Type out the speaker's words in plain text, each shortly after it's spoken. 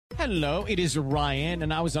Hello, it is Ryan,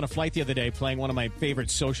 and I was on a flight the other day playing one of my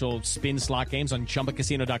favorite social spin slot games on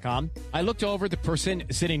ChumbaCasino.com. I looked over at the person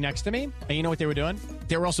sitting next to me, and you know what they were doing?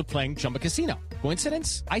 They were also playing Chumba Casino.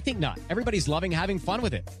 Coincidence? I think not. Everybody's loving having fun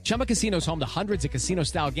with it. Chumba Casino is home to hundreds of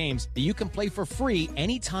casino-style games that you can play for free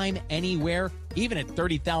anytime, anywhere, even at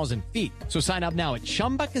 30,000 feet. So sign up now at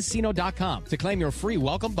ChumbaCasino.com to claim your free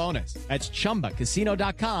welcome bonus. That's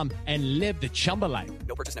ChumbaCasino.com and live the Chumba life.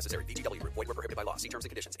 No purchase necessary. VGW. Void where prohibited by law. See terms and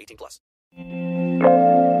conditions. 18+.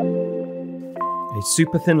 A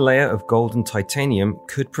super thin layer of gold and titanium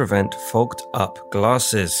could prevent fogged up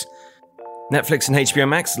glasses. Netflix and HBO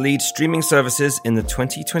Max lead streaming services in the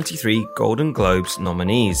 2023 Golden Globes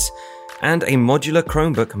nominees. And a modular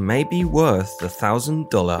Chromebook may be worth the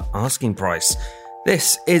 $1,000 asking price.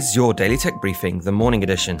 This is your Daily Tech Briefing, the morning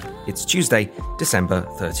edition. It's Tuesday, December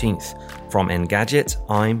 13th. From Engadget,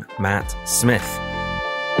 I'm Matt Smith.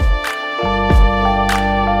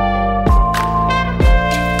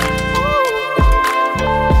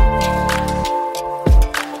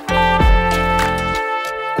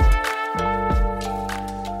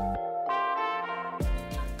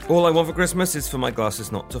 All I want for Christmas is for my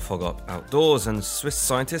glasses not to fog up outdoors, and Swiss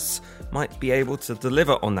scientists might be able to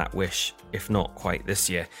deliver on that wish, if not quite this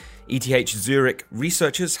year. ETH Zurich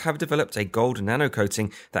researchers have developed a gold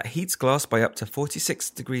nanocoating that heats glass by up to 46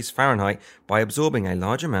 degrees Fahrenheit by absorbing a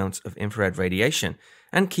large amount of infrared radiation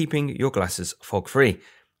and keeping your glasses fog-free.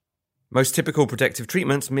 Most typical protective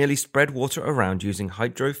treatments merely spread water around using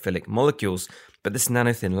hydrophilic molecules, but this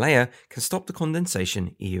nanothin layer can stop the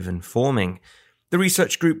condensation even forming. The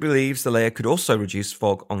research group believes the layer could also reduce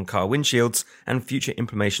fog on car windshields, and future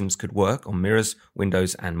implementations could work on mirrors,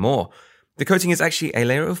 windows, and more. The coating is actually a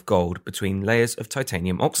layer of gold between layers of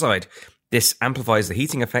titanium oxide. This amplifies the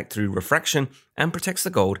heating effect through refraction and protects the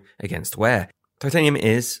gold against wear. Titanium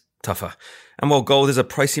is tougher. And while gold is a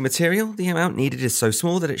pricey material, the amount needed is so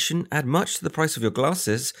small that it shouldn't add much to the price of your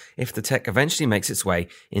glasses if the tech eventually makes its way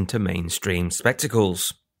into mainstream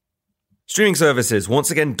spectacles. Streaming services once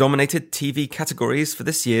again dominated TV categories for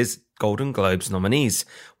this year's Golden Globes nominees,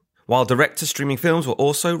 while direct-to-streaming films were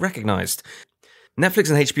also recognised. Netflix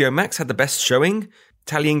and HBO Max had the best showing,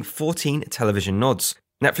 tallying 14 television nods.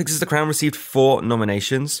 Netflix's The Crown received 4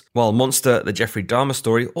 nominations, while Monster, the Jeffrey Dahmer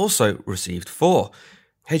story, also received 4.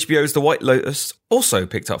 HBO's The White Lotus also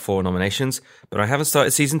picked up 4 nominations, but I haven't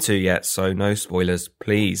started season 2 yet, so no spoilers,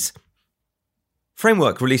 please.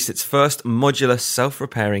 Framework released its first modular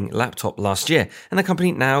self-repairing laptop last year, and the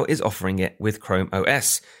company now is offering it with Chrome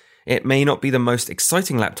OS. It may not be the most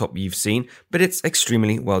exciting laptop you've seen, but it's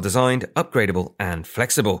extremely well designed, upgradable, and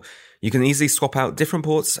flexible. You can easily swap out different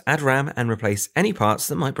ports, add RAM, and replace any parts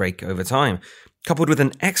that might break over time. Coupled with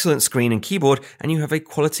an excellent screen and keyboard, and you have a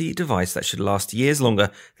quality device that should last years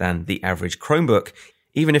longer than the average Chromebook,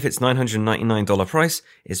 even if its $999 price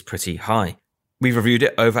is pretty high. We've reviewed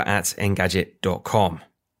it over at Engadget.com.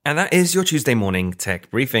 And that is your Tuesday morning tech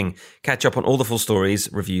briefing. Catch up on all the full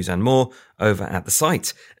stories, reviews, and more over at the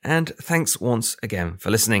site. And thanks once again for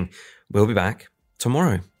listening. We'll be back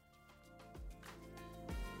tomorrow.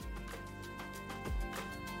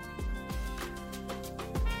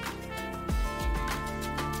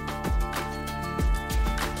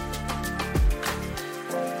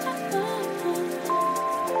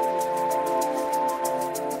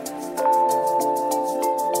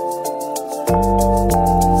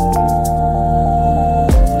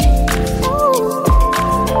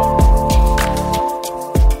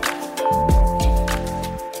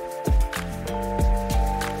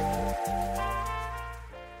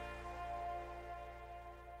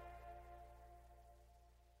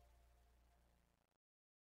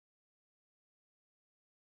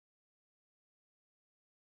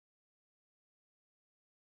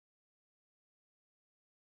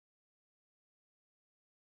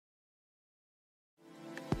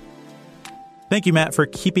 Thank you, Matt, for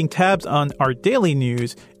keeping tabs on our daily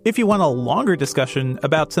news. If you want a longer discussion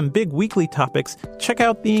about some big weekly topics, check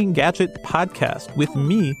out the Engadget podcast with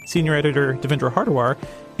me, Senior Editor Devendra Hardawar,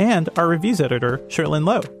 and our reviews editor, Sherlyn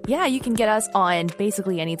Lowe. Yeah, you can get us on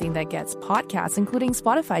basically anything that gets podcasts, including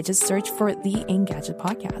Spotify. Just search for the Engadget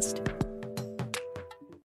podcast.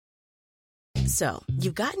 So,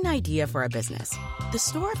 you've got an idea for a business. The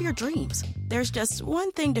store of your dreams. There's just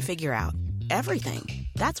one thing to figure out. Everything.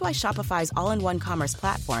 That's why Shopify's all-in-one commerce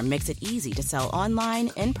platform makes it easy to sell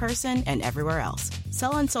online, in person, and everywhere else.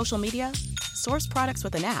 Sell on social media, source products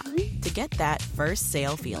with an app to get that first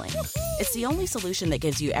sale feeling. It's the only solution that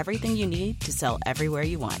gives you everything you need to sell everywhere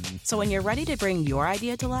you want. So when you're ready to bring your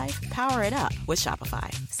idea to life, power it up with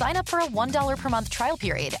Shopify. Sign up for a $1 per month trial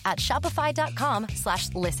period at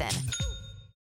shopify.com/listen.